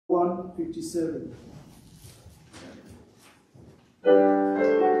157.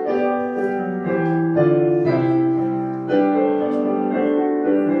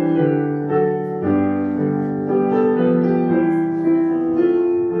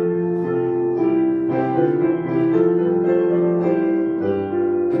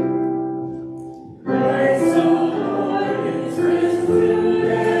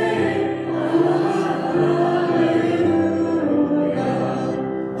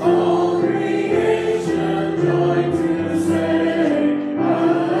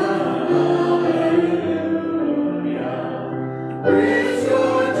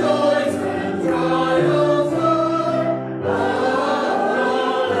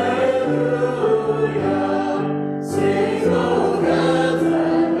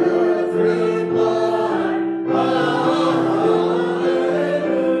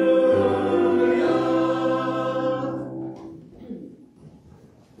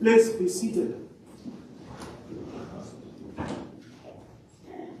 Please be seated.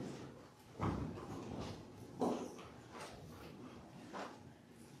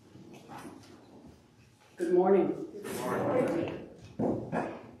 Good morning.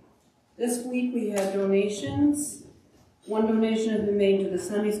 This week we had donations. One donation has been made to the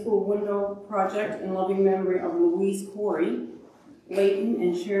Sunday School Window Project in loving memory of Louise Corey, Leighton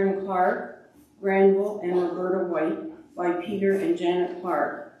and Sharon Clark, Granville and Roberta White by Peter and Janet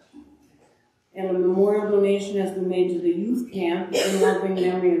Clark. And a memorial donation has been made to the youth camp in loving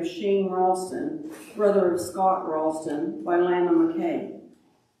memory of Shane Ralston, brother of Scott Ralston, by Lana McKay.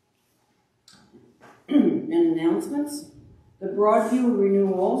 And announcements. The Broadview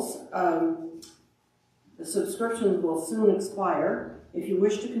renewals, the subscriptions will soon expire. If you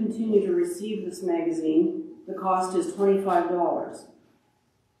wish to continue to receive this magazine, the cost is $25.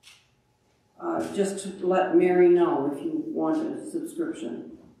 Just to let Mary know if you want a subscription.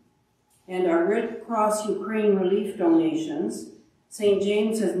 And our Red Cross Ukraine relief donations, St.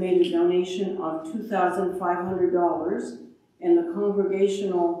 James has made a donation of $2,500, and the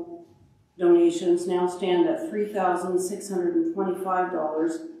congregational donations now stand at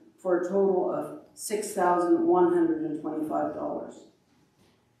 $3,625 for a total of $6,125.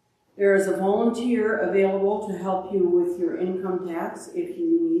 There is a volunteer available to help you with your income tax if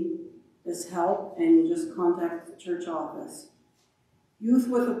you need this help, and you just contact the church office. Youth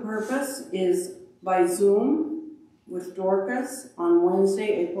with a Purpose is by Zoom with Dorcas on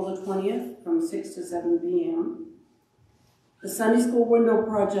Wednesday, April the 20th from 6 to 7 p.m. The Sunday School Window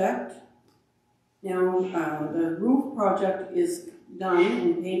Project, now the roof project is done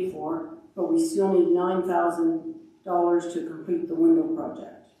and paid for, but we still need $9,000 to complete the window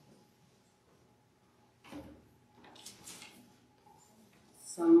project.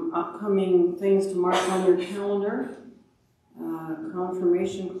 Some upcoming things to mark on your calendar.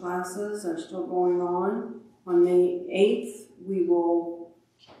 Confirmation classes are still going on. On May 8th, we will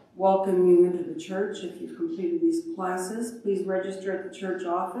welcome you into the church if you've completed these classes. Please register at the church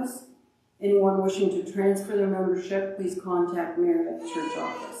office. Anyone wishing to transfer their membership, please contact Mary at the church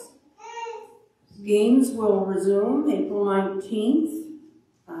office. Games will resume April 19th,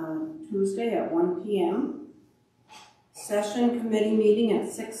 Tuesday at 1 p.m. Session committee meeting at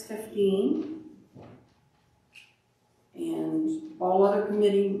 6:15. And all other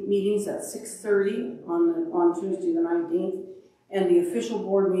committee meetings at 6:30 on Tuesday the 19th, and the official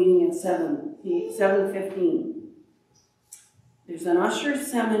board meeting at 7:15. There's an usher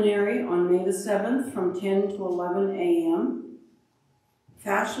seminary on May the 7th from 10 to 11 a.m.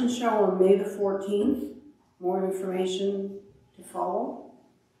 Fashion show on May the 14th. More information to follow.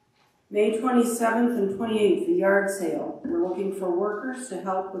 May 27th and 28th, the yard sale. We're looking for workers to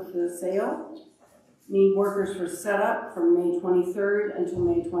help with the sale. Need workers for setup from May 23rd until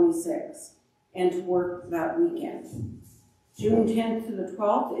May 26th, and to work that weekend. June 10th to the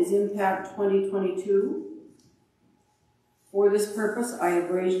 12th is Impact 2022. For this purpose, I have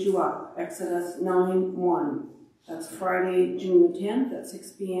raised you up. Exodus 9:1. That's Friday, June the 10th at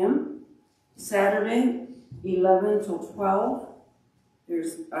 6 p.m. Saturday, 11 till 12.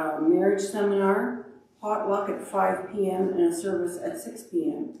 There's a marriage seminar, potluck at 5 p.m. and a service at 6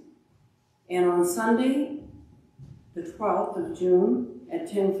 p.m. And on Sunday, the 12th of June at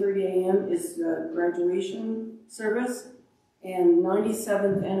 10:30 a.m. is the graduation service and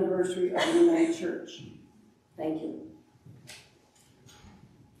 97th anniversary of the United Church. Thank you.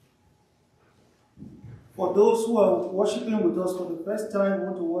 For those who are worshiping with us for the first time, we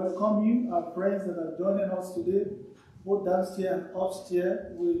want to welcome you, our friends that are joining us today, both downstairs and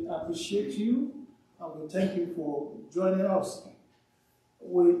upstairs. We appreciate you and we thank you for joining us.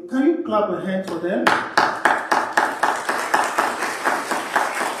 Can you clap a hand for them?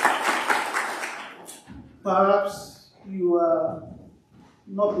 Perhaps you are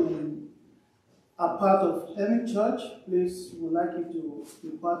not being a part of any church. Please, we would like you to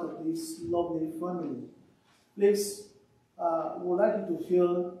be part of this lovely family. Please, we would like you to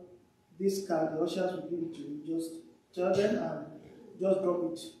fill this card. The ushers will give it to you. Just tell them and just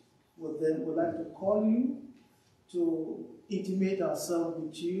drop it with them. We would like to call you to intimate ourselves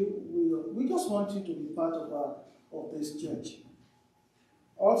with you. We just want you to be part of this church.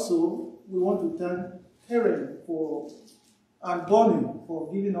 Also, we want to thank Karen and Bonnie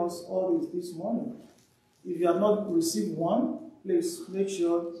for giving us all this morning. If you have not received one, please make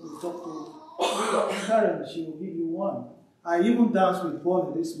sure you talk to Karen. She will give you one. I even danced with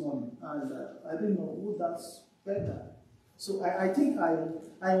Bonnie this morning, and I didn't know who danced better. So I think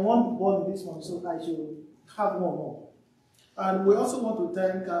I want Bonnie this morning, so I should have one more. And we also want to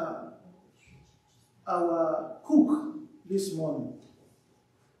thank our cook this morning.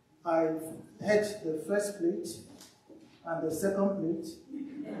 I had the first plate and the second plate.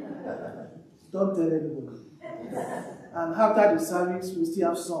 Don't tell anybody. And after the service, we still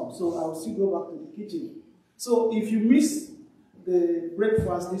have some. So I will still go back to the kitchen. So if you miss the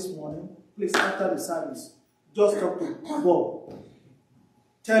breakfast this morning, please, after the service, just talk to Bob.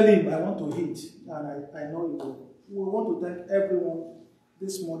 Tell him I want to eat, and I know he will. We want to thank everyone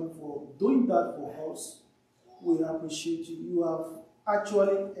this morning for doing that for us. We appreciate you. You have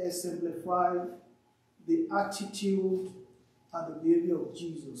actually exemplified the attitude and the behavior of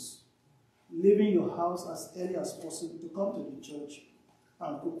Jesus, leaving your house as early as possible to come to the church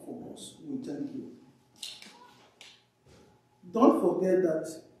and cook for us. We thank you. Don't forget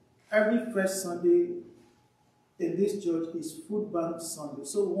that every first Sunday in this church is Food Bank Sunday.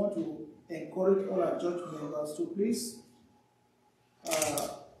 So we want to encourage all our church members to please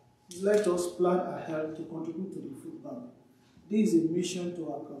let us plan ahead to contribute to the food bank. This is a mission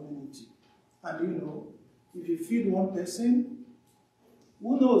to our community. And you know, if you feed one person,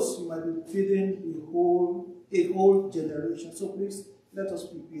 who knows, you might be feeding a whole generation. So please, let us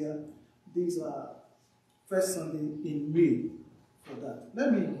prepare this first Sunday in May for that.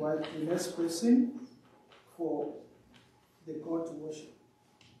 Let me invite the next person for the call to worship.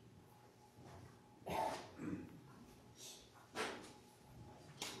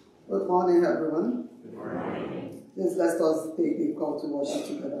 Good morning, everyone. Good morning. Please let us take the call to worship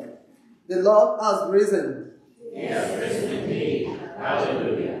together. The Lord has risen. He has risen indeed.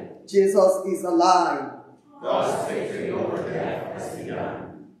 Hallelujah. Jesus is alive. God's victory over death has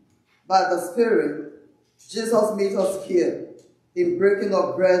begun. By the Spirit, Jesus meets us here in breaking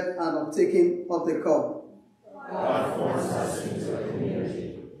of bread and of taking of the cup. God forms us into a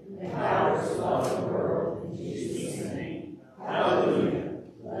community, empowers to love the world in Jesus' name. Hallelujah.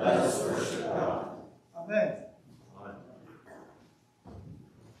 Let us worship God. Amen.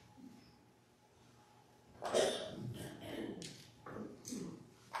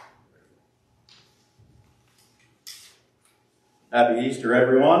 Happy Easter,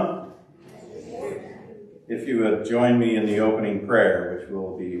 everyone. If you would join me in the opening prayer, which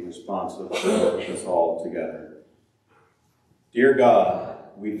will be responsive to us all together. Dear God,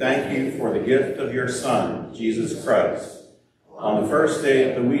 we thank you for the gift of your Son, Jesus Christ. On the first day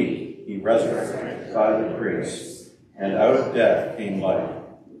of the week, he resurrected by the grace, and out of death came life.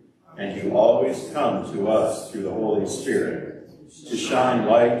 And you always come to us through the Holy Spirit to shine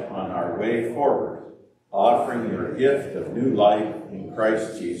light on our way forward, offering your gift of new life in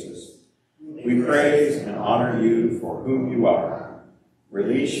Christ Jesus. We praise and honor you for whom you are.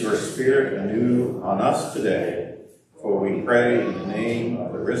 Release your Spirit anew on us today, for we pray in the name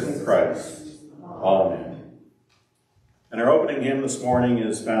of the risen Christ. Amen. And our opening hymn this morning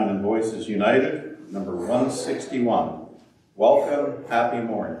is found in Voices United, number 161. Welcome, happy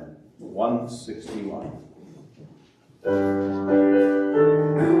morning, 161. Amen.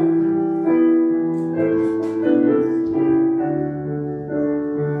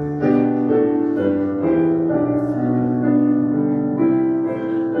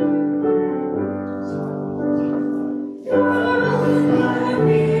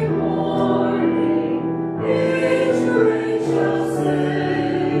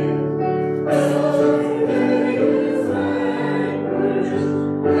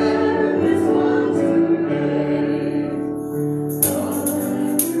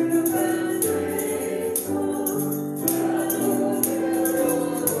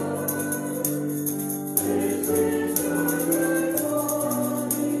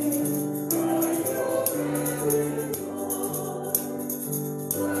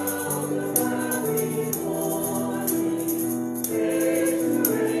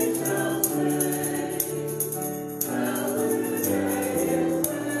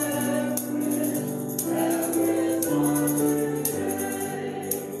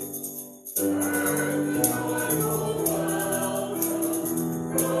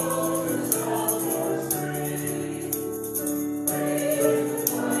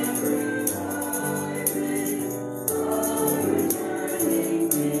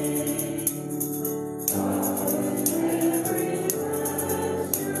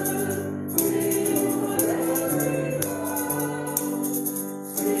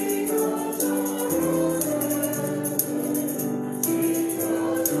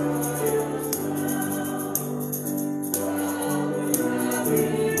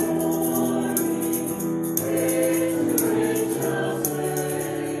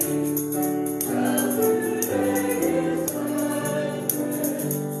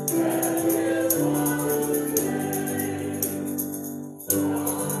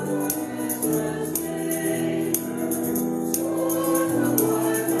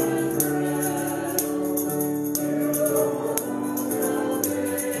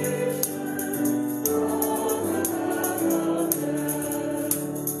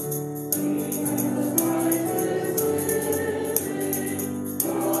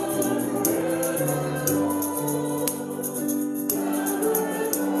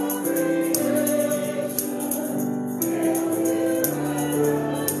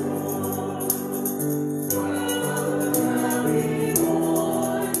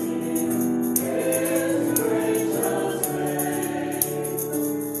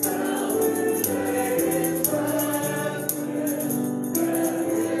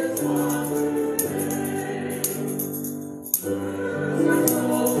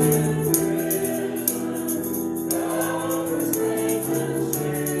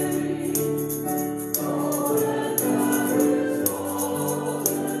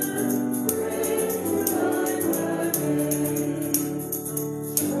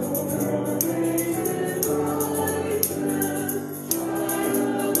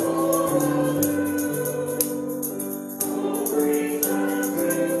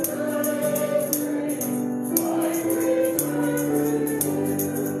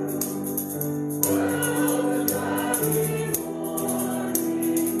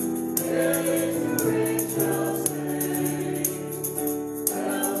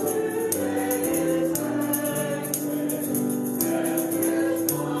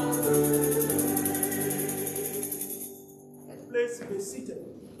 Please be seated.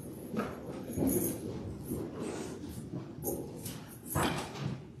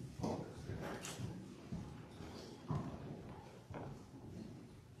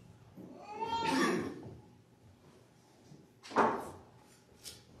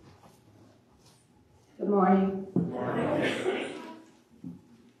 Good morning.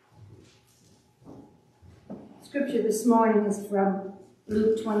 Scripture this morning is from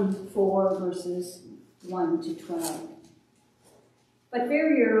Luke 24, verses 1 to 12. But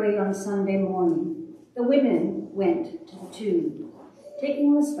very early on Sunday morning, the women went to the tomb,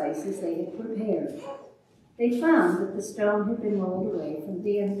 taking the spices they had prepared. They found that the stone had been rolled away from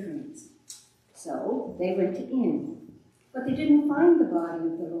the entrance. So they went in, but they didn't find the body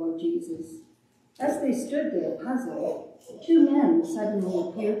of the Lord Jesus. As they stood there puzzled, two men suddenly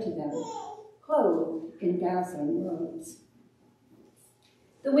appeared to them, clothed in dazzling robes.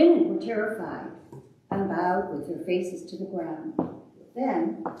 The women were terrified and bowed with their faces to the ground.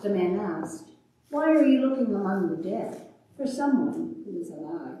 Then the men asked, "Why are you looking among the dead for someone who is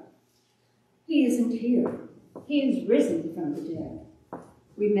alive? He isn't here. He is risen from the dead.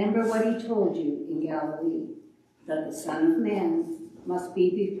 Remember what he told you in Galilee, that the Son of Man must be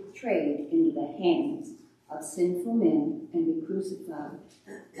betrayed into the hands of sinful men and be crucified,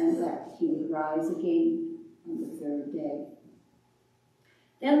 and that he would rise again on the third day."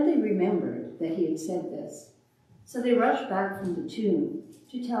 Then they remembered that he had said this. So they rushed back from the tomb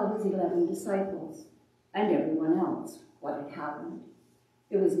to tell his 11 disciples and everyone else what had happened.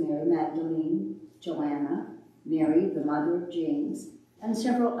 It was Mary Magdalene, Joanna, Mary, the mother of James, and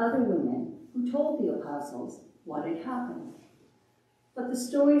several other women who told the apostles what had happened. But the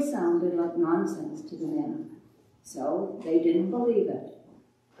story sounded like nonsense to the men, so they didn't believe it.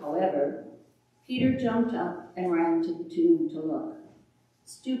 However, Peter jumped up and ran to the tomb to look.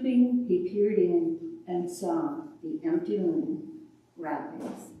 Stooping, he peered in and saw the empty linen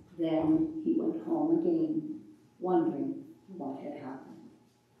wrappings. Then he went home again, wondering what had happened.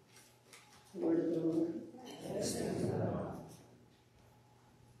 The word of the Lord.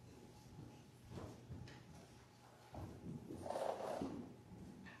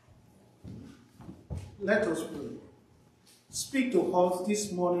 Let us pray. Speak to us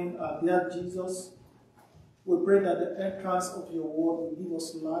this morning, our dear Jesus. We pray that the entrance of your word will give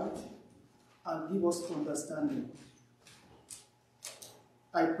us light and give us understanding.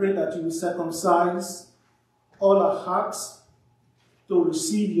 I pray that you will circumcise all our hearts to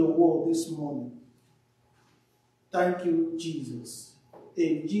receive your word this morning. Thank you, Jesus.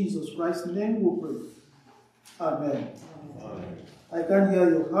 In Jesus Christ's name we pray. Amen. Amen. I can hear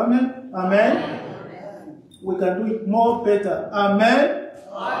you. Amen. Amen. Amen. We can do it more better. Amen.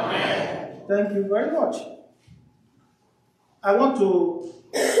 Amen. Thank you very much. I want to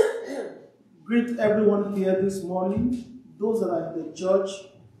greet everyone here this morning, those that are in the church,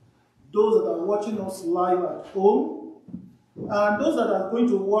 those that are watching us live at home, and those that are going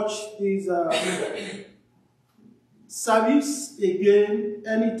to watch this service again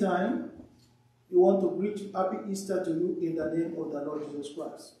anytime. We want to greet happy Easter to you in the name of the Lord Jesus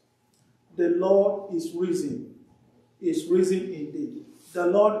Christ. The Lord is risen. Is risen indeed. The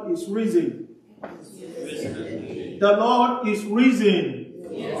Lord is risen. The Lord is risen.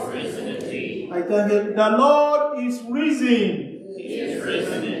 He is risen indeed. I can hear. The Lord is risen. He is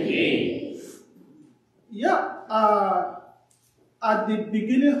risen indeed. Yeah. At the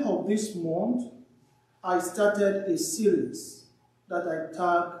beginning of this month, I started a series that I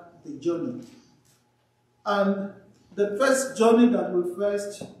tagged The Journey. And the first journey that we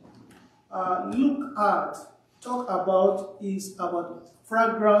first talk about is about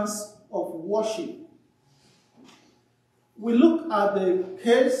fragrance of worship. We look at the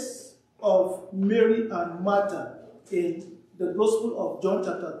case of Mary and Martha in the Gospel of John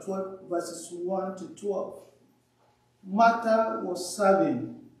chapter 12, verses 1 to 12. Martha was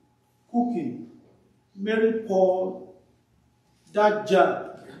serving, cooking. Mary poured that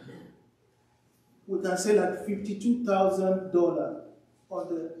jar, we can say like $52,000 on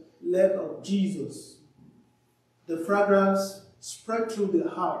the leg of Jesus. The fragrance spread through the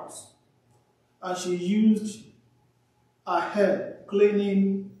house, and she used her hair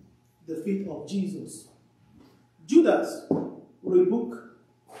cleaning the feet of Jesus. Judas rebuked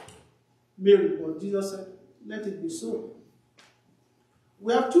Mary, but Jesus said, "Let it be so."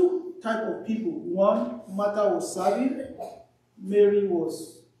 We have two types of people. One, Martha was serving, Mary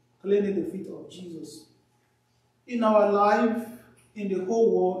was cleaning the feet of Jesus. In our life, in the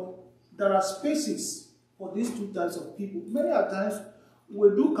whole world, there are spaces for these two types of people. Many a times, we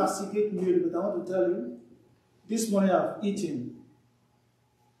do castigate Mary, but I want to tell you, this morning I've eaten.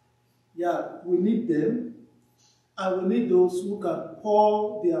 Yeah, we need them. And we need those who can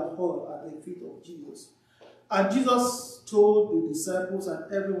pour their heart at the feet of Jesus. And Jesus told the disciples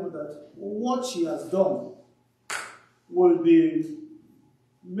and everyone that what he has done will be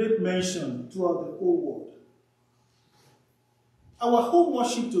made mention throughout the whole world. Our whole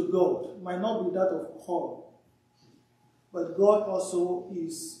worship to God might not be that of heart, but God also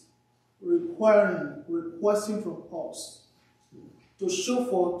is requesting from us to show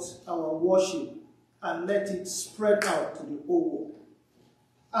forth our worship and let it spread out to the whole world.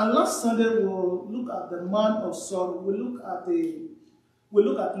 And last Sunday we'll look at the man of sorrow. We'll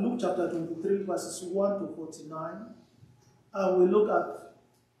look at Luke chapter 23, verses 1 to 49. And we'll look at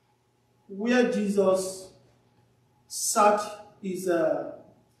where Jesus sat his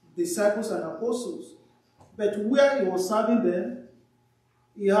disciples and apostles. But where he was serving them,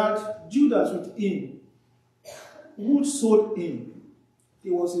 he had Judas with him, who sold him. He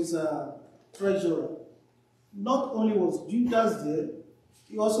was his treasurer. Not only was Judas there,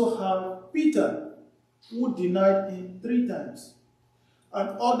 he also had Peter, who denied him 3 times, and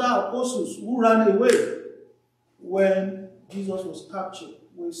other apostles who ran away when Jesus was captured.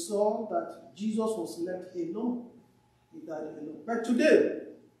 We saw that Jesus was left alone. He died alone. But today,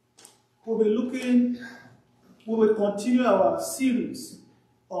 we will continue our series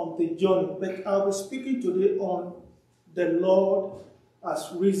on the journey. But I'll be speaking today on the Lord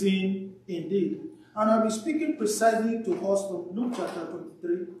has risen indeed. And I'll be speaking precisely to us from Luke chapter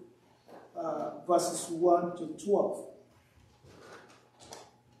 23, verses 1 to 12.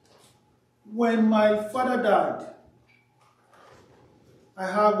 When my father died, I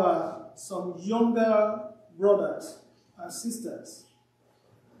have some younger brothers and sisters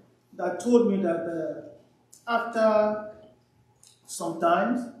that told me that after some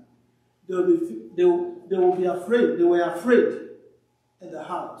time, they will be afraid. They were afraid in the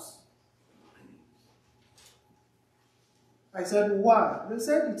house. I said, why? They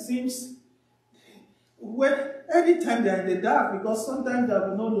said it seems anytime they're in the dark, because sometimes there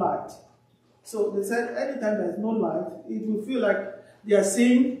will be no light. So they said anytime there's no light, it will feel like they are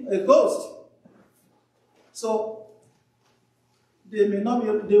seeing a ghost. So they were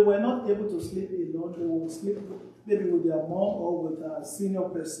not able to sleep alone. They would sleep maybe with their mom or with a senior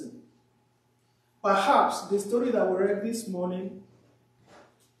person. Perhaps the story that we read this morning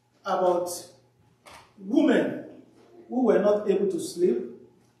about women who were not able to sleep,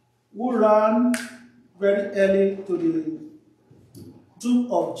 who ran very early to the tomb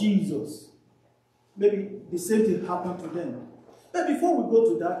of Jesus. Maybe the same thing happened to them. But before we go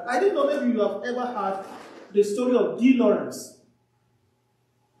to that, I didn't know maybe you have ever heard the story of D. Lawrence.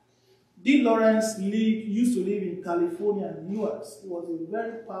 D. Lawrence used to live in California and US. He was a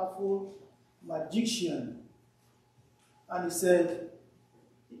very powerful magician. And he said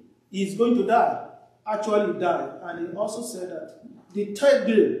he's going to die. Actually died. And he also said that the 3rd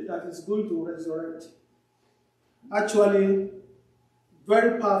day that he's going to resurrect. Actually,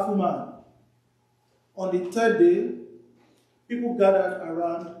 very powerful man. On the 3rd day, people gathered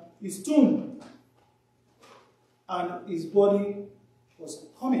around his tomb. And his body was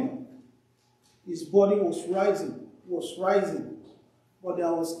coming up. His body was rising. But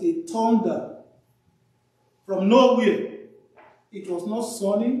there was a thunder from nowhere. It was not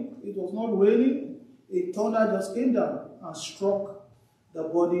sunny, it was not raining. A thunder just came down and struck the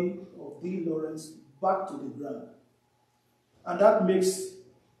body of D. Lawrence back to the ground. And that makes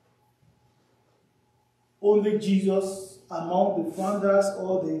only Jesus among the founders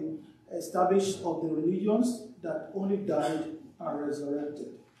or the established of the religions that only died and resurrected.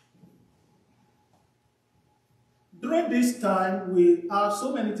 During this time, we have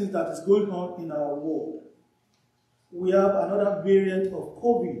so many things that is going on in our world. We have another variant of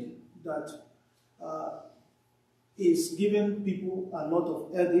COVID that is giving people a lot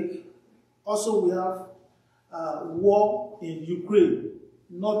of headache. Also, we have war in Ukraine.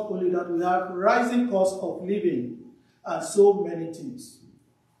 Not only that, we have rising cost of living and so many things.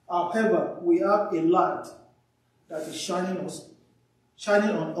 However, we have a light that is shining on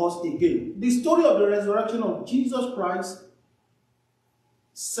us again. The story of the resurrection of Jesus Christ,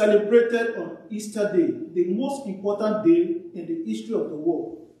 celebrated on Easter Day, the most important day in the history of the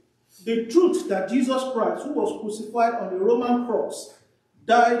world. The truth that Jesus Christ, who was crucified on the Roman cross,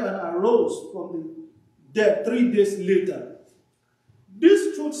 died and arose from the dead 3 days later.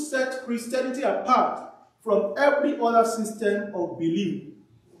 This truth set Christianity apart from every other system of belief.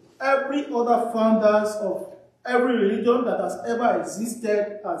 Every other founders of every religion that has ever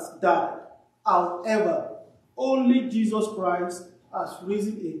existed has died. However, only Jesus Christ has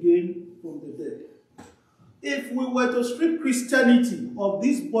risen again from the dead. If we were to strip Christianity of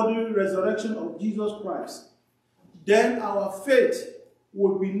this bodily resurrection of Jesus Christ, then our faith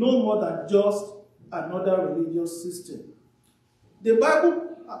would be no more than just another religious system. The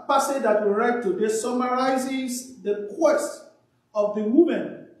Bible passage that we read today summarizes the quest of the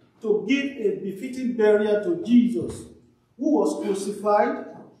woman to give a befitting burial to Jesus, who was crucified,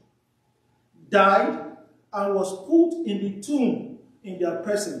 died, and was put in the tomb in their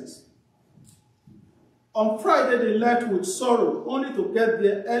presence. On Friday, they left with sorrow, only to get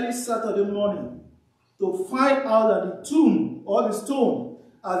there early Saturday morning to find out that the tomb or the stone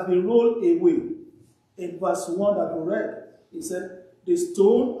has been rolled away. In verse 1 that we read, it said, the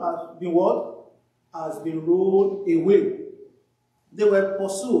stone has been what? Has been rolled away. They were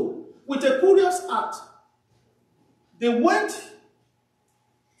pursued with a curious act. They went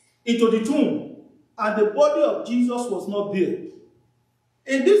into the tomb, and the body of Jesus was not there.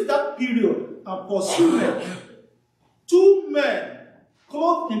 In this dark period and pursuit, two men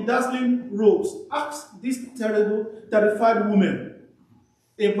clothed in dazzling robes asked this terrified woman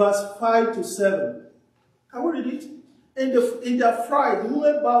in verse 5 to 7. Can we read it? In their fright, the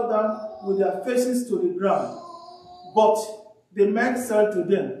women bowed down with their faces to the ground. But the men said to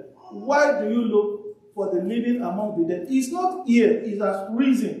them, why do you look for the living among the dead? He's not here, he has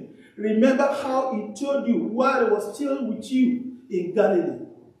risen. Remember how he told you while he was still with you in Galilee.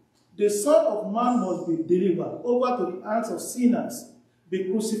 The Son of Man must be delivered over to the hands of sinners, be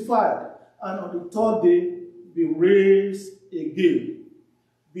crucified, and on the third day be raised again.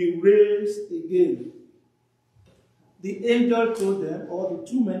 Be raised again. The angel told them, or the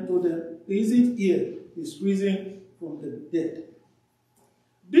two men told them, he isn't here, he's risen from the dead.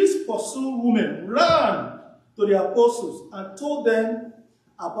 This pursued woman ran to the apostles and told them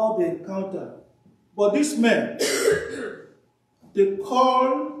about the encounter. But these men, they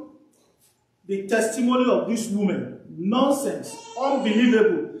called the testimony of this woman nonsense,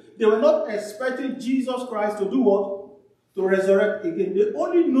 unbelievable. They were not expecting Jesus Christ to do what? To resurrect again. They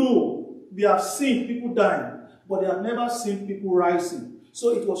only know they have seen people dying, but they have never seen people rising.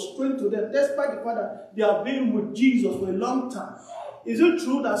 So it was strange to them, despite the fact that they have been with Jesus for a long time. Is it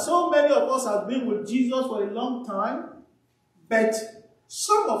true that so many of us have been with Jesus for a long time? But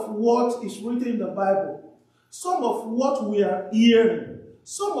some of what is written in the Bible, some of what we are hearing,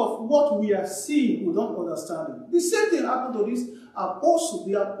 some of what we are seeing, we don't understand it. The same thing happened to this apostle.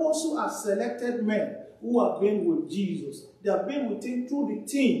 The apostle are selected men who have been with Jesus. They have been with him through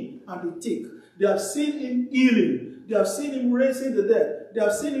the thin and the thick. They have seen him healing. They have seen him raising the dead. They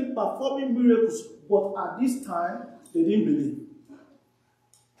have seen him performing miracles. But at this time, they didn't believe.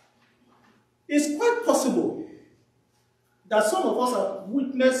 It's quite possible that some of us have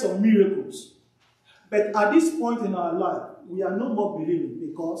witnessed some miracles. But at this point in our life, we are no more believing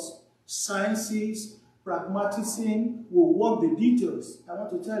because sciences, pragmatism will work the details. I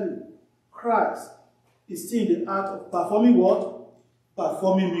want to tell you, Christ is still in the art of performing what?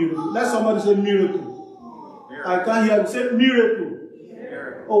 Performing miracles. Let somebody say miracle. I can't hear you. Say miracle.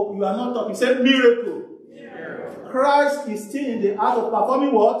 Oh, you are not talking. Say miracle. Christ is still in the art of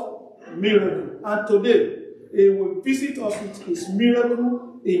performing what? Miracle. And today, he will visit us with his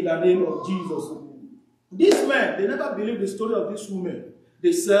miracle in the name of Jesus. These men, they never believed the story of this woman.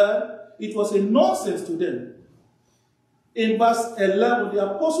 They said it was a nonsense to them. In verse 11,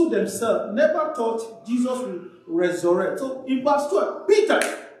 the apostles themselves never thought Jesus would resurrect. So in verse 12, Peter,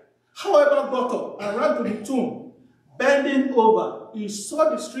 however, got up and ran to the tomb. Bending over, he saw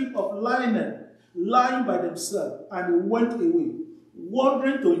the strip of linen lying by themselves, and he went away,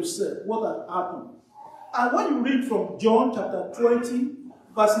 wondering to himself what had happened. And when you read from John chapter 20,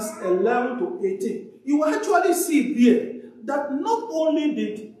 verses 11 to 18, you will actually see there that not only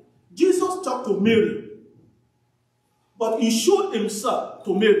did Jesus talk to Mary, but he showed himself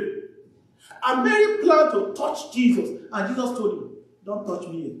to Mary. And Mary planned to touch Jesus, and Jesus told him, don't touch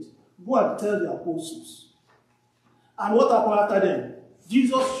me yet. Go and tell the apostles. And what happened after them?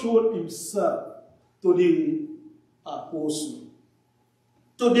 Jesus showed himself to the apostles.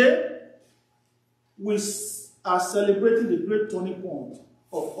 Today, we are celebrating the great turning point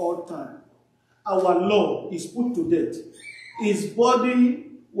of all time. Our Lord is put to death. His body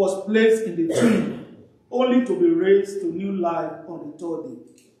was placed in the tomb, only to be raised to new life on the third day.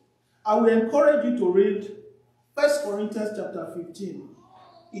 I will encourage you to read 1 Corinthians chapter 15.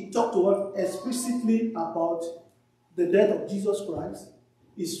 It talks to us explicitly about the death of Jesus Christ,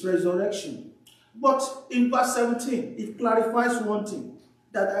 his resurrection. But in verse 17, it clarifies one thing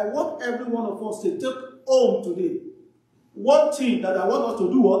that I want every one of us to take home today. One thing that I want us to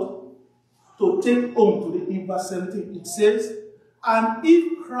do what? To take home today. In verse 17, it says, and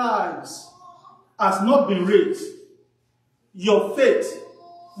if Christ has not been raised, your faith,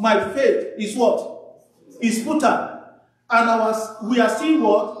 my faith, is what? is futile. And we are still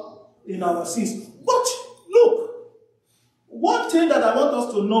what? In our sins. But look, one thing that I want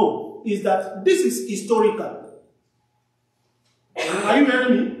us to know is that this is historical. Are you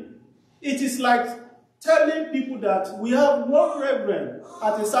hearing me? It is like telling people that we have one reverend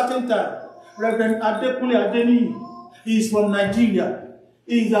at a certain time, Reverend Adekunle Adeniyi. He is from Nigeria.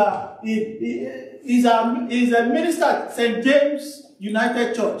 He's a minister at St. James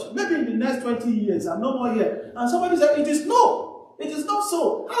United Church. Maybe in the next 20 years, I'm no more here. And somebody said, it is not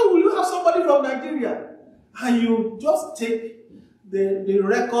so. How will you have somebody from Nigeria? And you just take the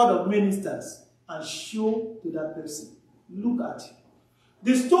record of ministers and show to that person. Look at it.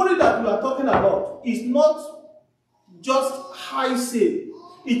 The story that we are talking about is not just high say.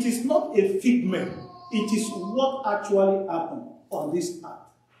 It is not a figment. It is what actually happened on this earth.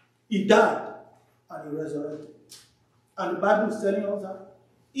 He died and he resurrected. And the Bible is telling us that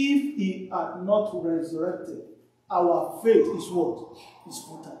if he had not resurrected, our faith is what? Is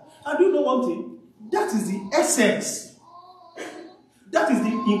futile. And do you know one thing? That is the essence. That is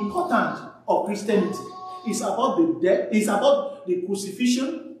the importance of Christianity. It's about the death. It's about the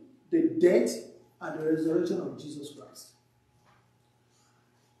crucifixion, the death, and the resurrection of Jesus Christ.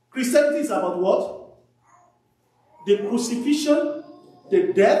 Christianity is about what? The crucifixion,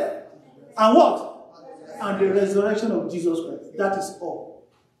 the death, and what? And the resurrection of Jesus Christ. That is all.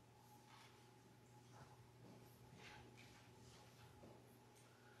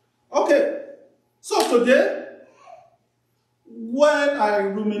 Okay. So today, when I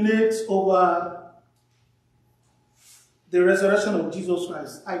ruminate over the resurrection of Jesus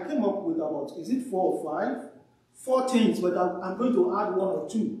Christ, I came up with about, is it 4 or 5? 4 things, but I'm going to add 1 or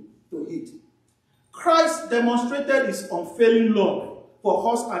 2 to it. Christ demonstrated his unfailing love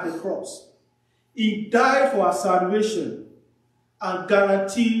for us at the cross. He died for our salvation and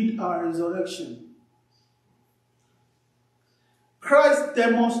guaranteed our resurrection. Christ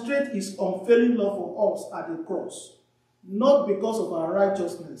demonstrated his unfailing love for us at the cross, not because of our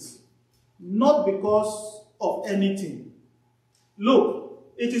righteousness, not because of anything.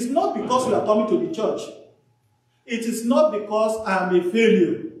 Look, it is not because we are coming to the church. It is not because I am a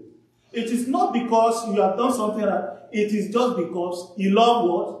failure. It is not because you have done something right. It is just because he loved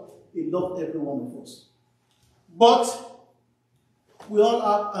what? He loved every one of us. But we all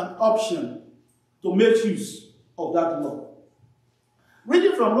have an option to make use of that love.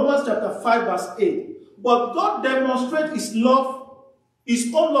 Reading from Romans chapter 5 verse 8. But God demonstrates his love,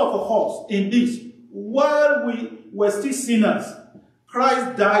 his own love for us in this. While we were still sinners,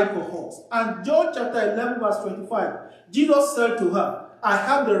 Christ died for us. And John chapter 11 verse 25. Jesus said to her, I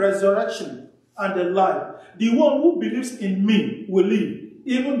have the resurrection and the life. The one who believes in me will live,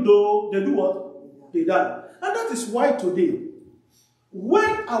 even though they do what? They die. And that is why today,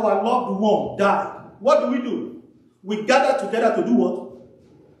 when our loved one died, what do? We gather together to do what?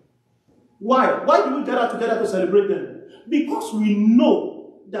 Why? Why do we gather together to celebrate them? Because we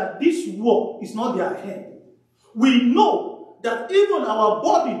know that this work is not their end. We know that even our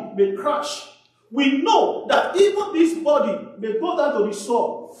body may crash. We know that even this body may go down to the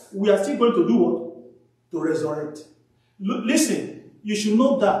soul. We are still going to do what? To resurrect. Listen, you should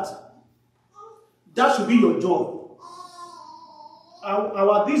know that. That should be your joy.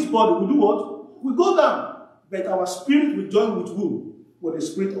 This body will do what? We go down. But our spirit will join with who? With the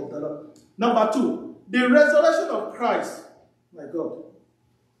Spirit of the Lord. Number 2, the resurrection of Christ. My God.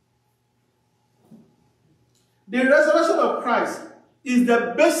 The resurrection of Christ is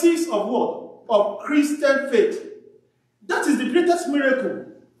the basis of what? Of Christian faith. That is the greatest miracle.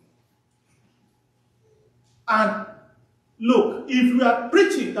 And look, if we are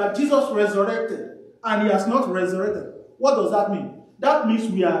preaching that Jesus resurrected and he has not resurrected, what does that mean? That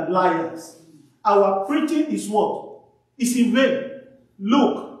means we are liars. Our preaching is what? It's in vain.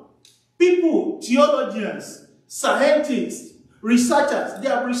 Look, people, theologians, scientists, researchers, they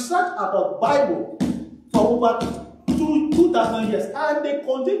have researched about Bible for over 2,000 years, and they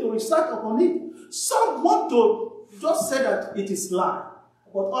continue to research upon it. Some want to just say that it is lie,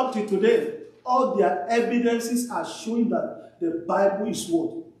 but up to today, all their evidences are showing that the Bible is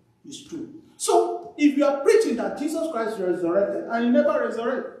what is true. So, if you are preaching that Jesus Christ resurrected and he never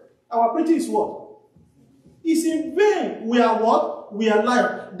resurrected, our preaching is what? It's in vain. We are what? We are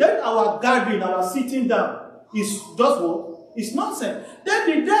lying. Then our gathering, our sitting down is just what? It's nonsense.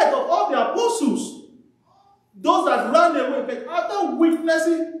 Then the death of all the apostles, those that ran away, but after witness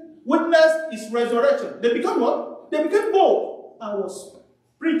his resurrection, they become what? They became bold and was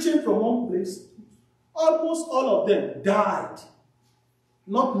preaching from one place. Almost all of them died.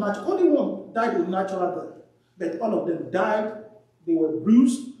 Not natural. Only one died with natural death. But all of them died. They were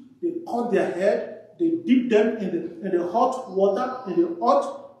bruised. They cut their head. They dip them in the hot water, in the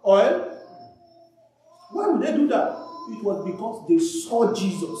hot oil. Why would they do that? It was because they saw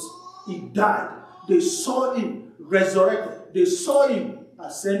Jesus. He died. They saw him resurrected. They saw him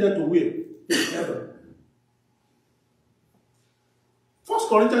ascended to where? To heaven. 1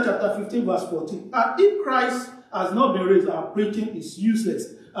 Corinthians chapter 15 verse 14. And if Christ has not been raised, our preaching is useless,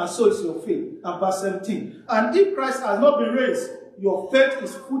 and so is your faith. And verse 17. And if Christ has not been raised, your faith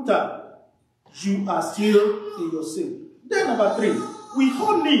is futile. You are still in your sin. Then number 3, we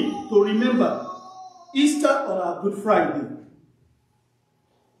all need to remember Easter on our Good Friday.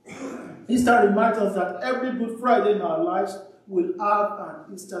 Easter reminds us that every Good Friday in our lives will have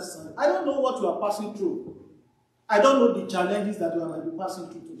an Easter Sunday. I don't know what you are passing through. I don't know the challenges that you might be passing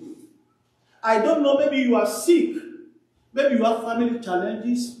through today. I don't know, maybe you are sick. Maybe you have family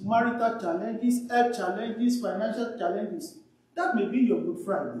challenges, marital challenges, health challenges, financial challenges. That may be your Good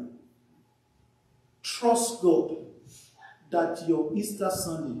Friday. Trust God that your Easter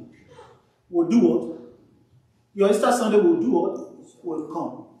Sunday will do what? Your Easter Sunday will do what? Will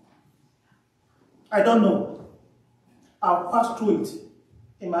come. I don't know. I've passed through it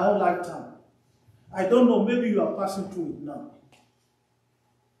in my own lifetime. I don't know, maybe you are passing through it now.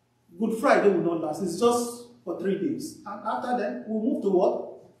 Good Friday will not last. It's just for 3 days. And after that, we'll move to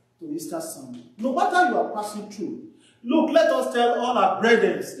what? To Easter Sunday. No matter you are passing through, look, let us tell all our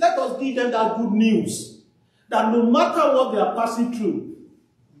brethren, let us give them that good news, that no matter what they are passing through,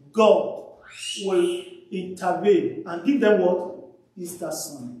 God will intervene and give them what? Easter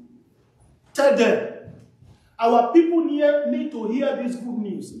Sunday. Tell them. Our people need to hear this good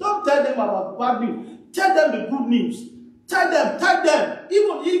news. Don't tell them about bad news. Tell them the good news. Tell them.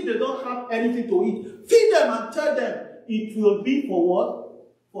 Even if they don't have anything to eat, feed them and tell them it will be for what?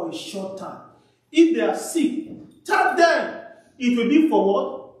 For a short time. If they are sick, tell them it will be for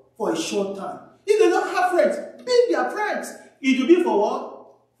what? For a short time. If they don't have friends, be their friends. It will be for what?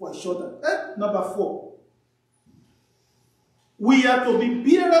 For a short time. Number 4. We are to be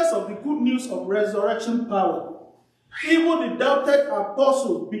bearers of the good news of resurrection power. Even the doubted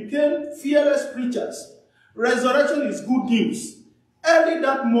apostles became fearless preachers. Resurrection is good news. Early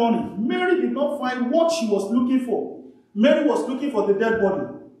that morning, Mary did not find what she was looking for. Mary was looking for the dead body,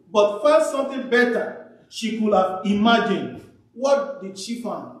 but found something better she could have imagined. What did she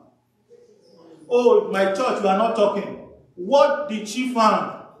find? Oh, my church, you are not talking. What did she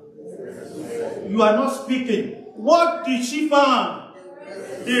find? You are not speaking. What did she find?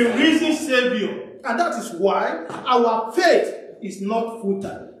 The risen Savior. And that is why our faith is not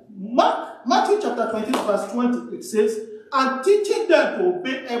futile. Matthew chapter 20 verse 20, it says, and teaching them to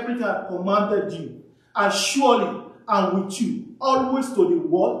obey everything I commanded you, and surely I'm with you, always to the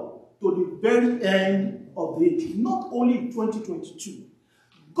word, to the very end of the age. Not only in 2022.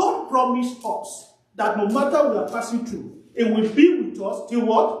 God promised us that no matter what we are passing through, it will be with us till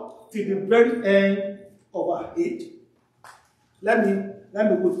what? Till the very end of our age. Let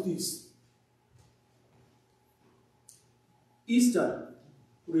me put this. Easter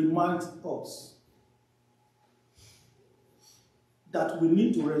reminds us that we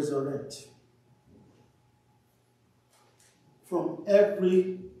need to resurrect from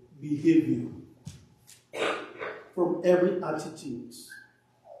every behavior, from every attitude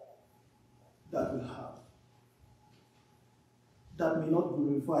that we have that may not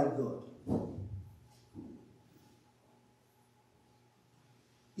glorify God.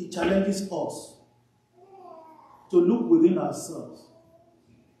 It challenges us to look within ourselves.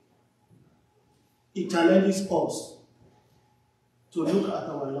 It challenges us to look at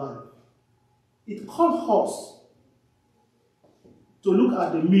our life. It calls us to look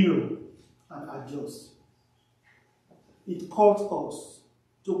at the mirror and adjust. It calls us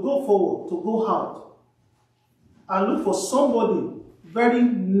to go forward, to go out, and look for somebody very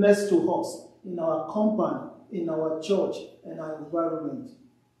next to us in our compound, in our church, in our environment.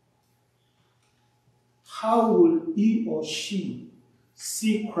 How will he or she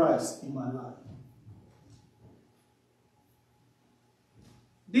see Christ in my life?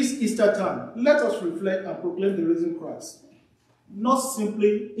 This Easter time, let us reflect and proclaim the risen Christ. Not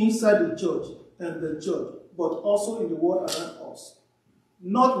simply inside the church and the church, but also in the world around us.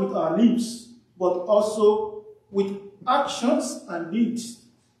 Not with our lips, but also with actions and deeds.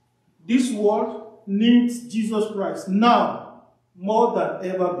 This world needs Jesus Christ now more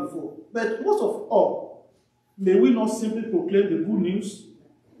than ever before. But most of all, may we not simply proclaim the good news,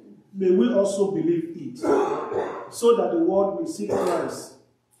 may we also believe it, so that the world will see Christ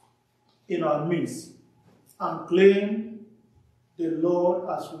in our midst and claim the Lord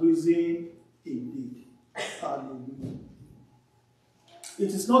has risen indeed. Hallelujah. It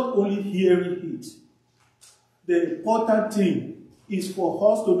is not only hearing it, The important thing is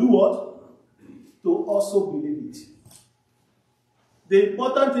for us to do what? To also believe it. The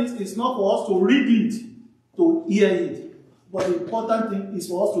important thing is not for us to read it, to hear it. But the important thing is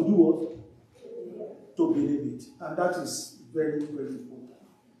for us to do what? To believe it. And that is very, very important.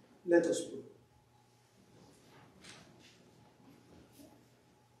 Let us pray.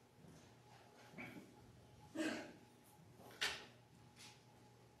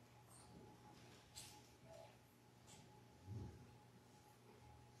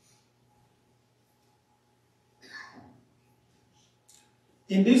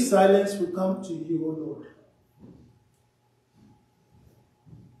 In this silence, we come to you, O Lord.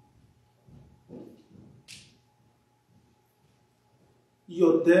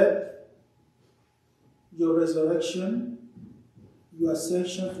 Your death, your resurrection, your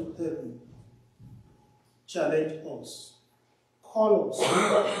ascension to heaven challenge us, call us,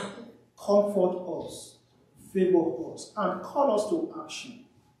 comfort us, favor us, and call us to action.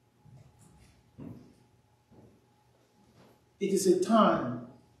 It is a time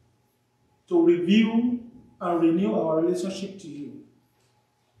to review and renew our relationship to you.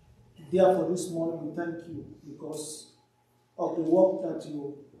 Therefore, this morning we thank you because of the work that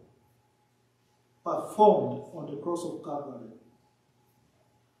you performed on the cross of Calvary.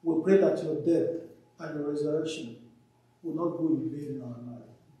 We pray that your death and your resurrection will not go in vain in our life.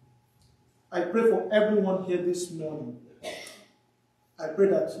 I pray for everyone here this morning. I pray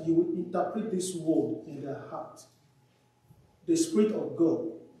that you will interpret this word in their heart. The Spirit of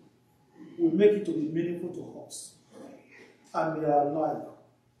God will make it to be meaningful to us. And may our life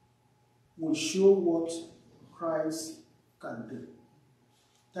will show what Christ can do.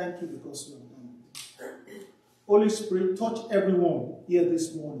 Thank you because you have done it. Holy Spirit, touch everyone here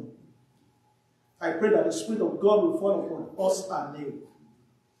this morning. I pray that the Spirit of God will fall upon us anew.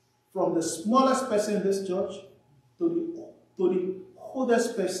 From the smallest person in this church to the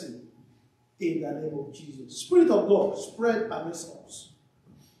oldest person, in the name of Jesus. Spirit of God, spread amidst us.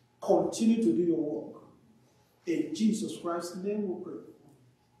 Continue to do your work. In Jesus Christ's name we pray.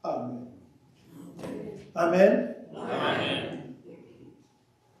 Amen. Amen. Amen.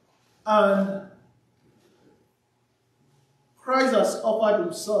 And Christ has offered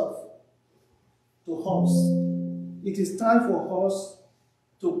himself to us. It is time for us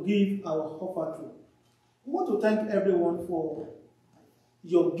to give our offering. We want to thank everyone for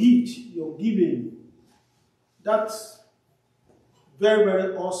your gift, your giving. That's very,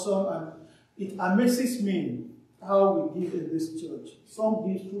 very awesome, and it amazes me how we give in this church. Some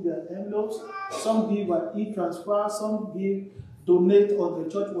give through their envelopes, some give by e-transfer, some give donate on the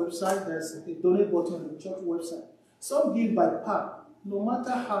church website. There's a donate button on the church website. Some give by PAC. No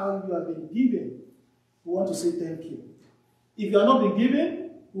matter how you have been giving, we want to say thank you. If you have not been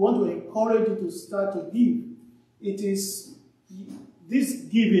giving, we want to encourage you to start to give. It is this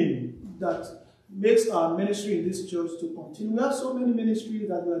giving that makes our ministry in this church to continue. We have so many ministries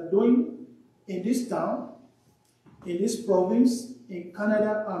that we are doing in this town, in this province, in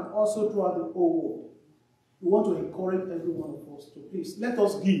Canada, and also throughout the whole world. We want to encourage every one of us to please let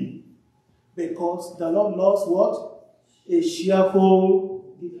us give, because the Lord loves what? A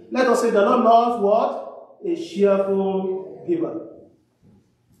cheerful giver. Let us say the Lord loves what? A cheerful giver.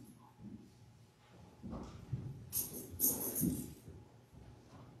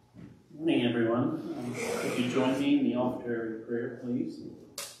 Good morning, everyone. Could you join me in the offertory prayer, please?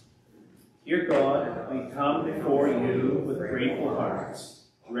 Dear God, we come before you with grateful hearts,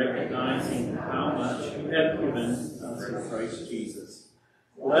 recognizing how much you have given us in Christ Jesus.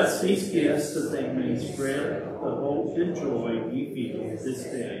 Bless these gifts that they may spread the hope and joy we feel this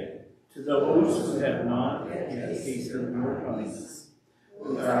day to those who have not yet tasted your kindness.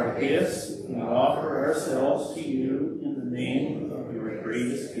 With our gifts, we offer ourselves to you in the name of your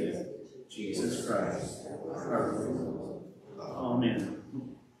greatest gift, Jesus Christ, our Lord. Amen.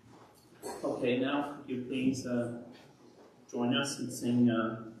 Okay, now could you please join us and sing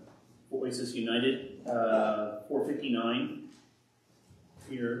Voices United, 459,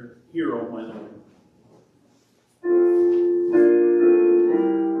 Hear, O my Lord.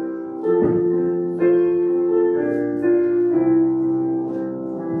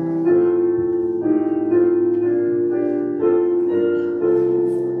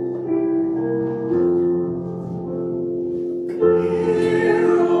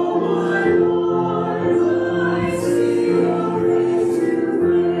 Hear, O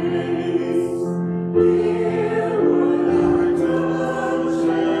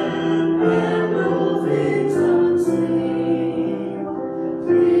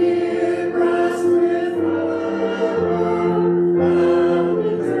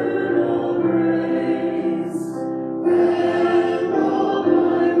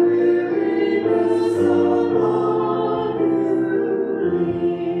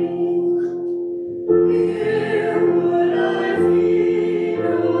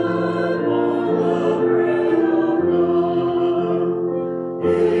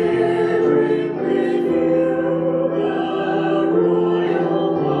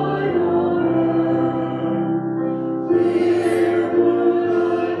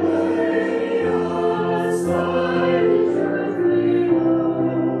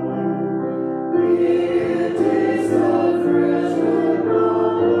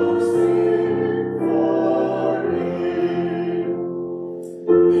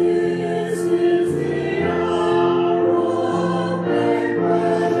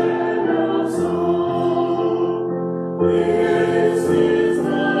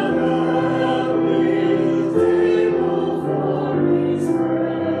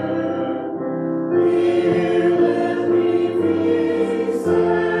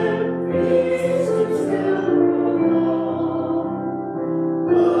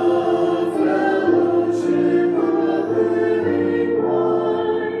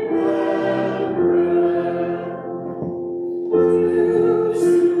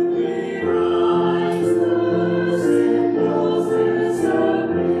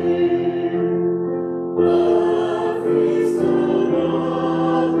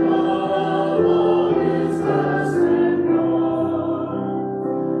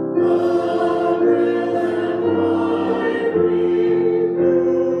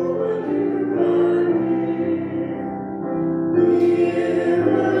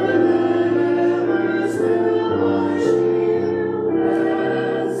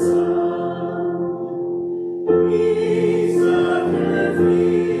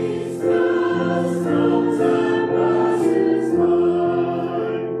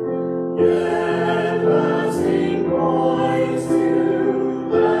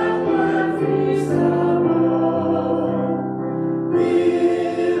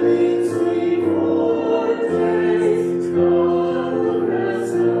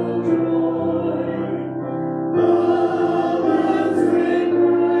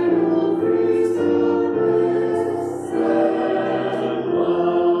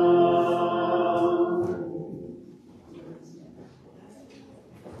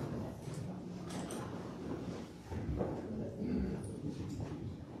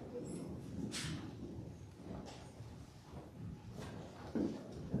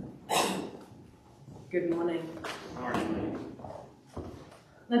Good morning. Morning.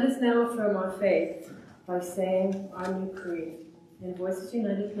 Let us now affirm our faith by saying our new creed in Voices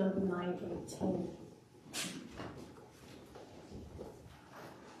United number 918.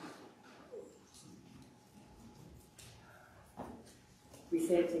 We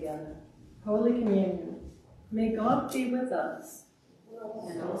say it together. Holy Communion, may God be with us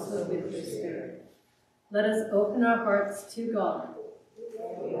and also with your spirit. Let us open our hearts to God.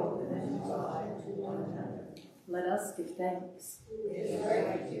 Let us give thanks.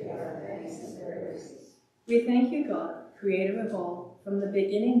 We thank you, God, creator of all. From the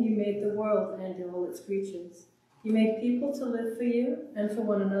beginning you made the world and all its creatures. You made people to live for you and for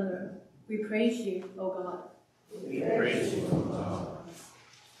one another. We praise you, O God. We praise you, O God.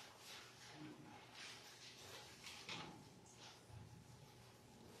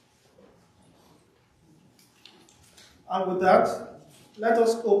 And with that, let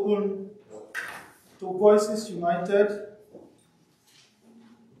us open to Voices United,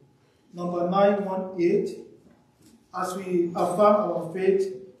 number 918, as we affirm our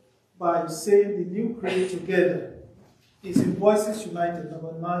faith by saying the new creed together. It's in Voices United,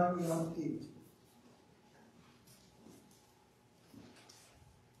 number 918.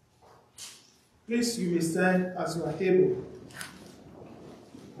 Please, you may stand as you are able.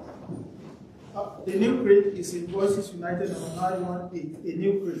 The new creed is in Voices United, number 918, a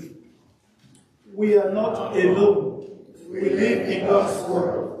new creed. We are not alone. We live in God's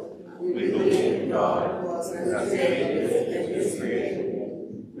world. We believe in God, who has created His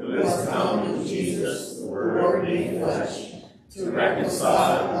creation, who has come in Jesus, the Word made flesh, to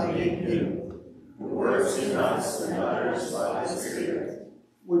reconcile and make new, who works in us and others by the Spirit.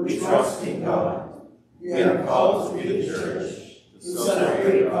 We trust in God. We are called to be the church, to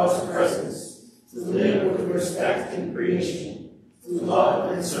celebrate God's presence, to live with respect in creation, to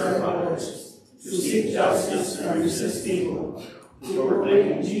love and serve others, to seek justice and resist evil, to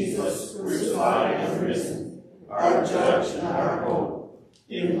proclaim Jesus crucified and risen, our judge and our hope.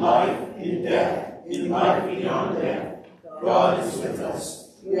 In life, in death, in life beyond death, God is with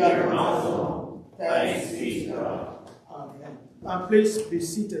us. We are not alone. Thanks be to God. Amen. And please be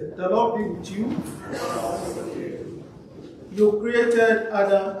seated. The Lord be with you. You created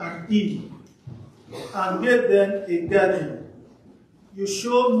Adam and Eve and gave them a garden. You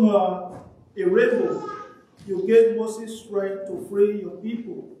showed Noah a rainbow. You gave Moses strength to free your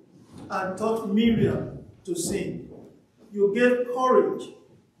people and taught Miriam to sing. You gave courage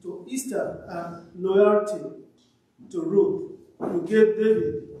to Esther and loyalty to Ruth. You gave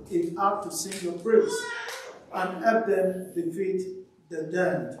David a harp to sing your praise and help them defeat the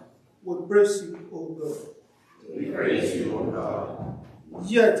damned. We praise you, O God. We praise you, O God.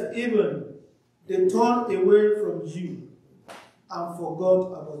 Yet even they turned away from you and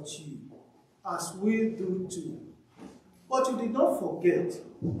forgot about you, as we do too. But you did not forget.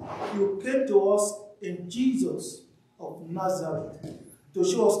 You came to us in Jesus of Nazareth to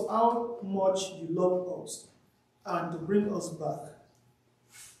show us how much you love us and to bring us back.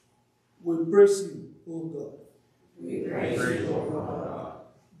 We praise you, O God. We praise you, O God.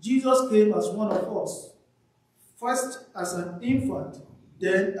 Jesus came as one of us, first as an infant,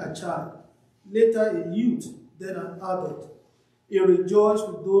 then a child, later a youth, then an adult. He rejoiced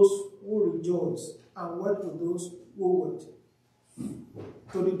with those who rejoiced and wept with those who wept.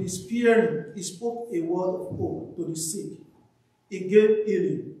 To the despairing, he spoke a word of hope to the sick. He gave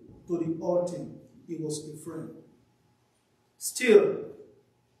healing to the hurting. He was a friend. Still,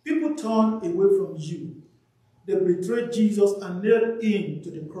 people turned away from you. They betrayed Jesus and nailed him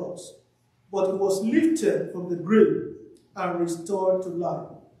to the cross. But he was lifted from the grave and restored to life,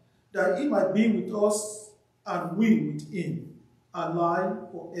 that he might be with us and we with him, alive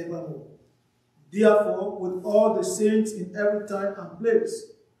forevermore. Therefore, with all the saints in every time and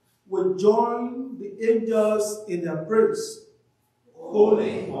place, we join the angels in their praise.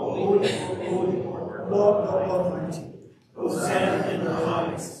 Holy, holy, holy, Lord God Almighty, Hosanna in the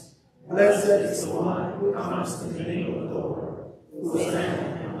highest. blessed is the one who comes in the name of the Lord.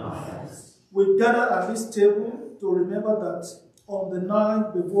 Hosanna in the highest. We gather at this table to remember that on the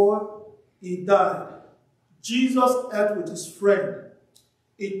night before he died, Jesus ate with his friend.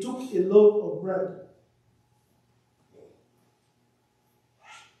 He took a loaf of bread.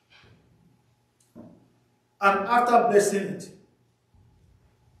 And after blessing it,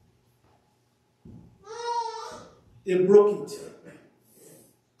 he broke it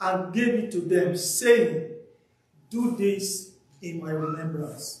and gave it to them, saying, "Do this in my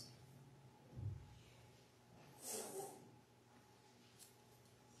remembrance."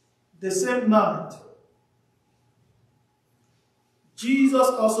 The same night, Jesus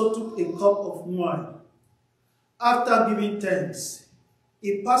also took a cup of wine, After giving thanks,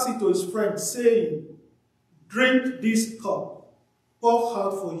 he passed it to his friend, saying, "Drink this cup, poured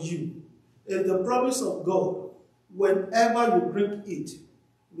out for you. It's the promise of God. Whenever you drink it,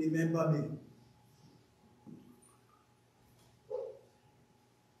 remember me."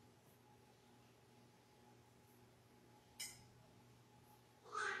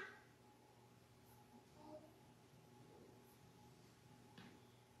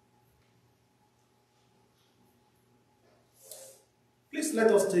 Please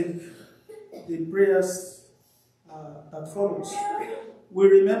let us take the prayers that follows. We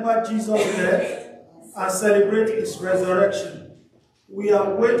remember Jesus' death and celebrate his resurrection. We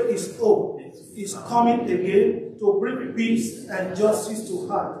await his hope, his coming again to bring peace and justice to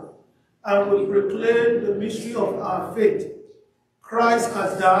heart. And we proclaim the mystery of our faith. Christ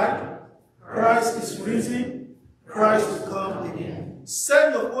has died, Christ is risen, Christ will come again.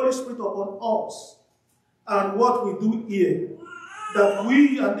 Send your Holy Spirit upon us and what we do here, that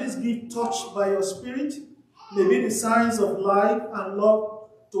we and this gift touched by your Spirit may be the signs of life and love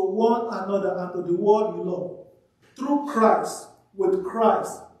to one another and to the world you love. Through Christ, with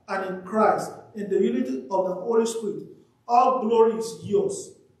Christ, and in Christ, in the unity of the Holy Spirit, all glory is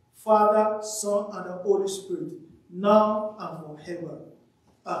yours, Father, Son, and the Holy Spirit, now and forever.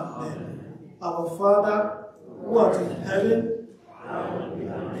 Amen. Our Father, who art in heaven, hallowed be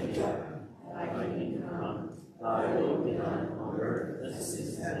thy name. Thy kingdom come, thy will be done on earth as it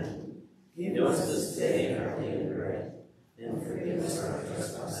is in heaven. Give us this day our daily bread, and forgive us our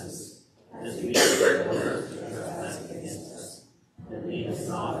trespasses, as we forgive those who trespass against us. And lead us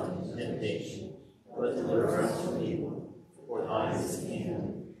not into temptation, but deliver us from evil. For thine is the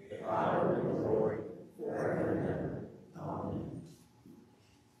kingdom, the power, and the glory, forever and ever. Amen.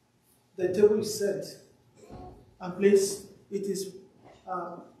 The table is set, and please, it is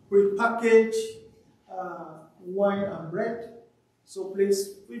prepackaged wine and bread. So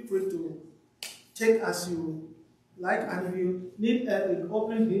please feel free to take as you like, and if you need help in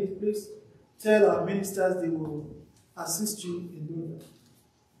opening it, please tell our ministers, they will assist you in doing that.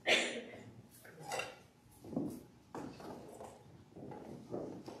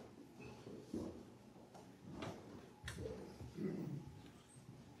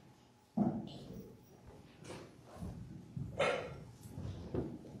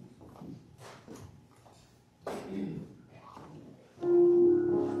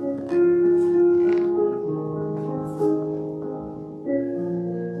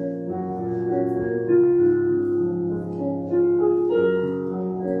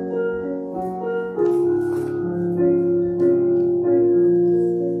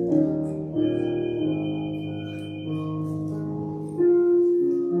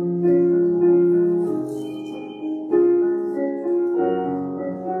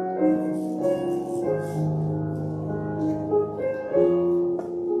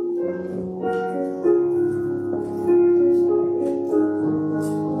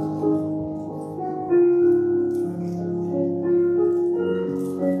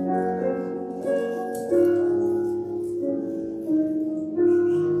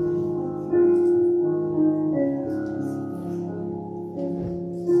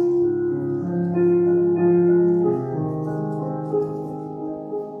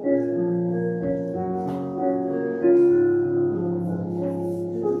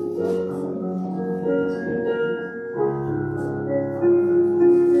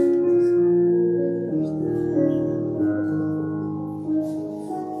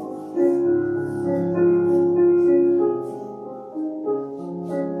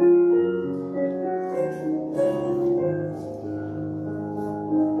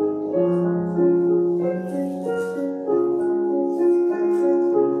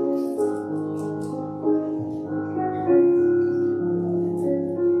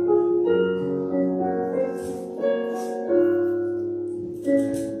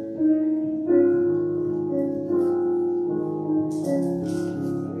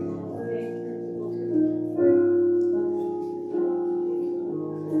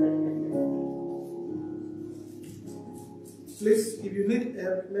 Please, if you need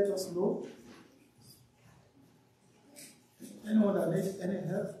help, let us know. Anyone that needs any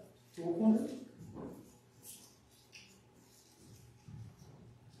help to open it?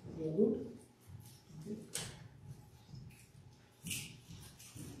 You're good? Okay.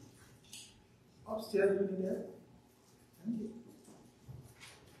 Upstairs, you need help? Thank you.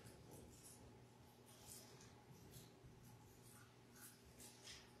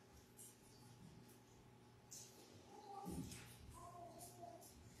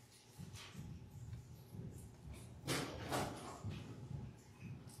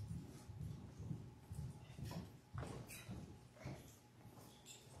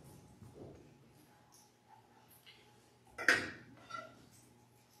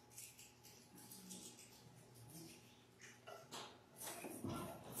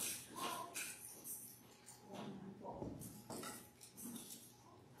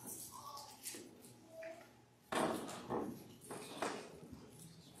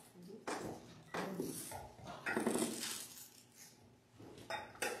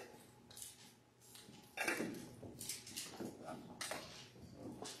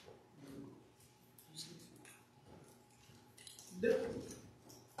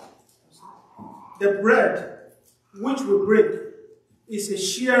 The bread which we break is a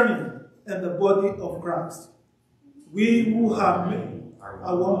sharing in the body of Christ. We who have made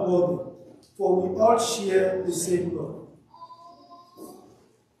are one body, for we all share the same blood.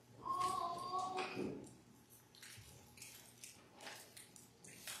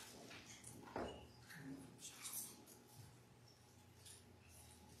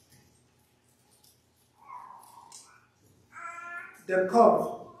 The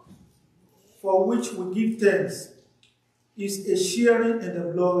cup for which we give thanks is a sharing in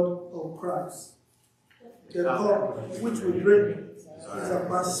the blood of Christ. The cup which we drink is a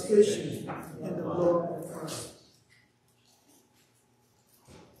participation in the blood of Christ.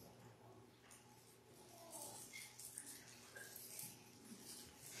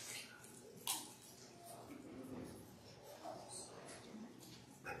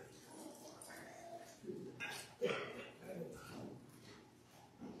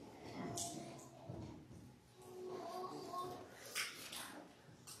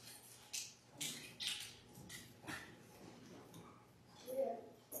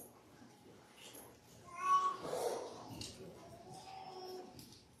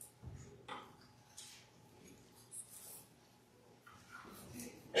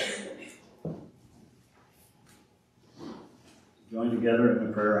 Join together in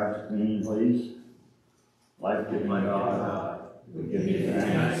the prayer after communion, please. Life-giving God, we give you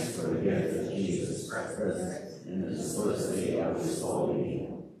thanks for the gift of Jesus Christ in the simplicity of his holy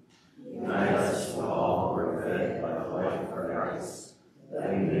name. Unite us to all who are fed by the life of Christ, that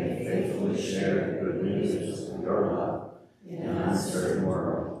we may faithfully share the good news of your love in an uncertain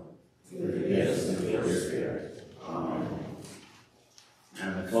world through the gifts of your Spirit. Amen.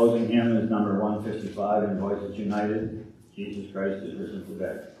 And the closing hymn is number 155 in Voices United. Jesus Christ is risen from the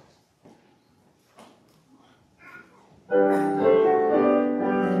dead.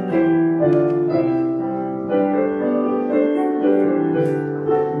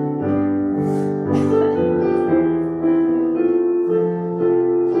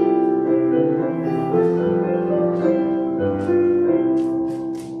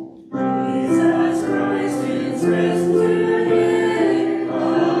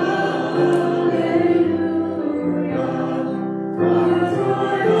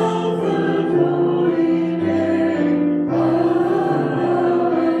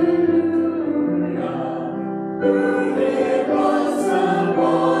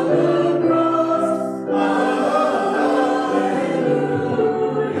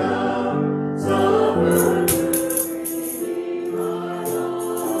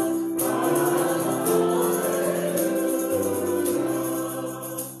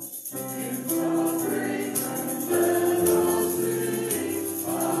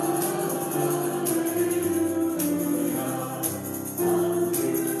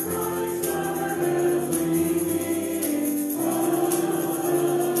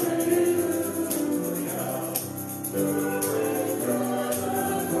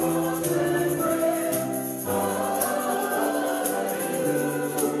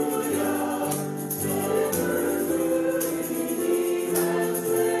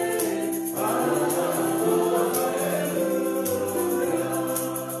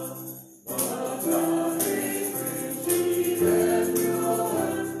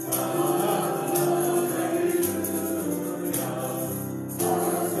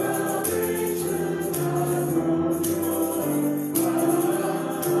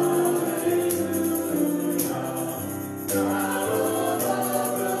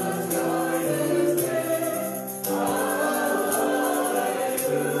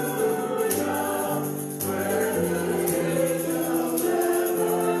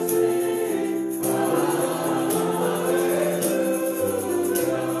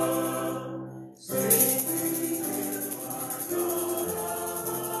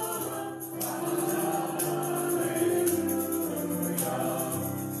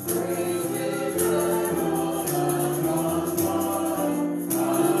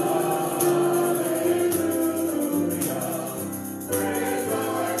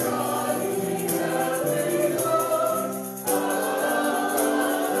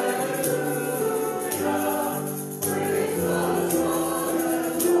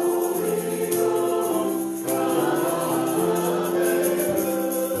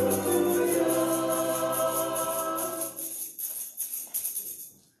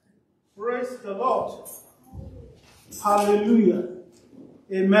 Hallelujah.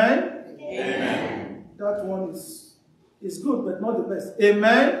 Amen? Amen. That one is good, but not the best.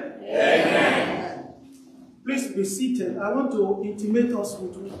 Amen? Amen. Please be seated, I want to intimate us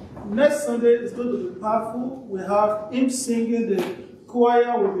with next Sunday is going to be powerful. We have hymn singing. The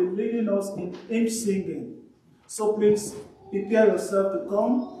choir will be leading us in hymn singing. So please prepare yourself to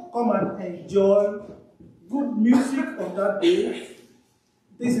come and enjoy good music on that day.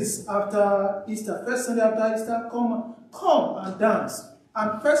 This is after Easter, first Sunday after Easter. Come and dance.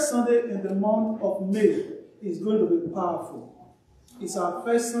 And first Sunday in the month of May is going to be powerful. It's our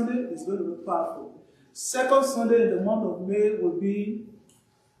first Sunday, it's going to be powerful. Second Sunday in the month of May will be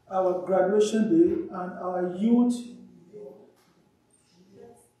our graduation day and our youth.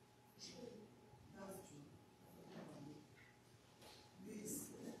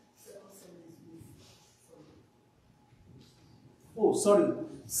 Oh, sorry.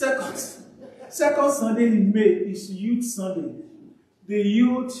 Second Sunday in May is Youth Sunday. The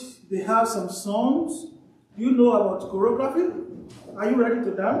youth, they have some songs. You know about choreography? Are you ready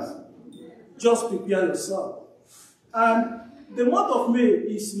to dance? Just prepare yourself. And the month of May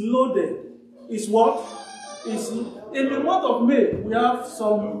is loaded. Is what? In the month of May, we have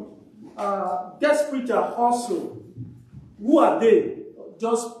some guest preacher also. Who are they?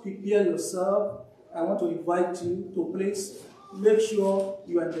 Just prepare yourself. I want to invite you to please make sure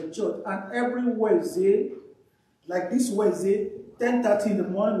you are in the church. And every Wednesday, like this Wednesday, 10:30 in the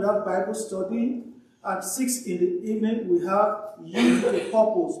morning, we have Bible study. At 6 in the evening, we have Youth to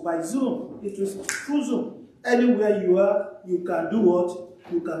Purpose by Zoom. It is through Zoom. Anywhere you are, you can do what?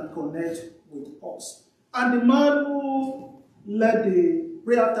 You can connect with us. And the man who led the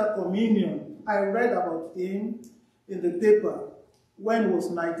prayer after communion, I read about him in the paper. When he was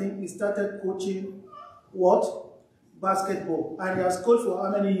 19, he started coaching what? Basketball. And he has coached for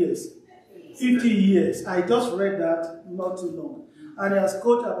how many years? 50 years. I just read that not too long. And he has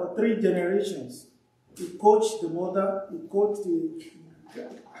coached about 3 generations. He coached the mother, he coached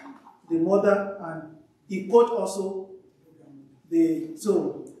the mother, and he coached also the.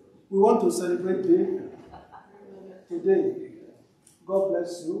 So we want to celebrate today. God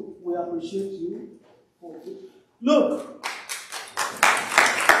bless you. We appreciate you. Look.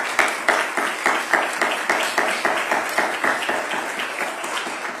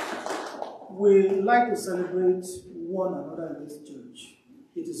 We like to celebrate one another in this church.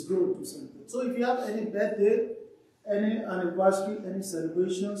 It is good to celebrate. So if you have any birthday, any anniversary, any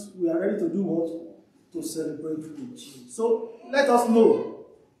celebrations, we are ready to do what? To celebrate with you. So let us know.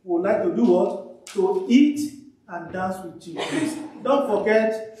 We would like to do what? To eat and dance with you. Please don't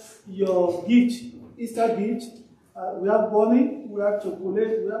forget your gift, Easter gift. We have bunny, we have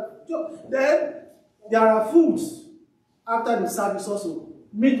chocolate, we have. Then there are foods after the service also.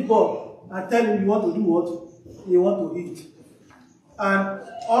 Meatball. I tell you want to do what? You want to eat. And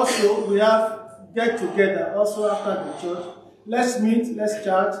also, we have get together also after the church. Let's meet, let's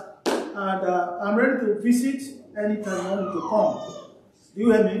chat. And I'm ready to visit anytime you want me to come. Do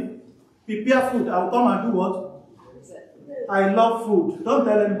you hear me? Prepare food. I'll come and do what? I love food. Don't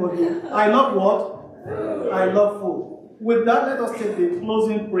tell anybody. I love what? I love food. With that, let us take the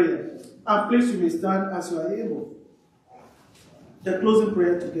closing prayer. And please, you may stand as you are able. The closing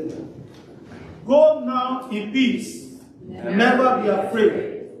prayer together. Go now in peace. Never be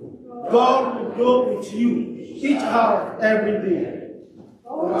afraid. God will go with you each hour, every day.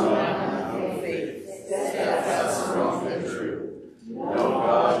 Go on in faith, steadfast, strong, and true. No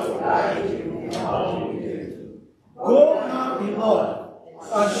God will guide you in all you do. Go now in love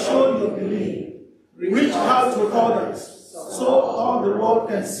and show your belief. Reach out to others so all the world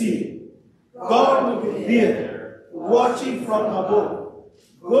can see. God will be there, watching from above.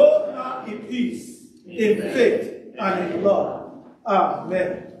 Go now in peace, in faith, and in love.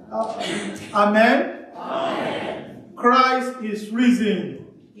 Amen. Amen. Amen. Christ is risen.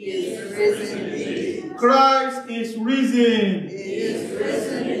 He is risen indeed. Christ is risen. He is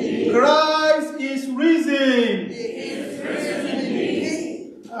risen indeed. Christ is risen. He is risen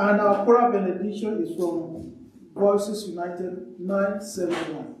indeed. And our prayer benediction is from Voices United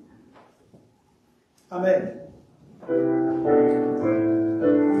 971. Amen.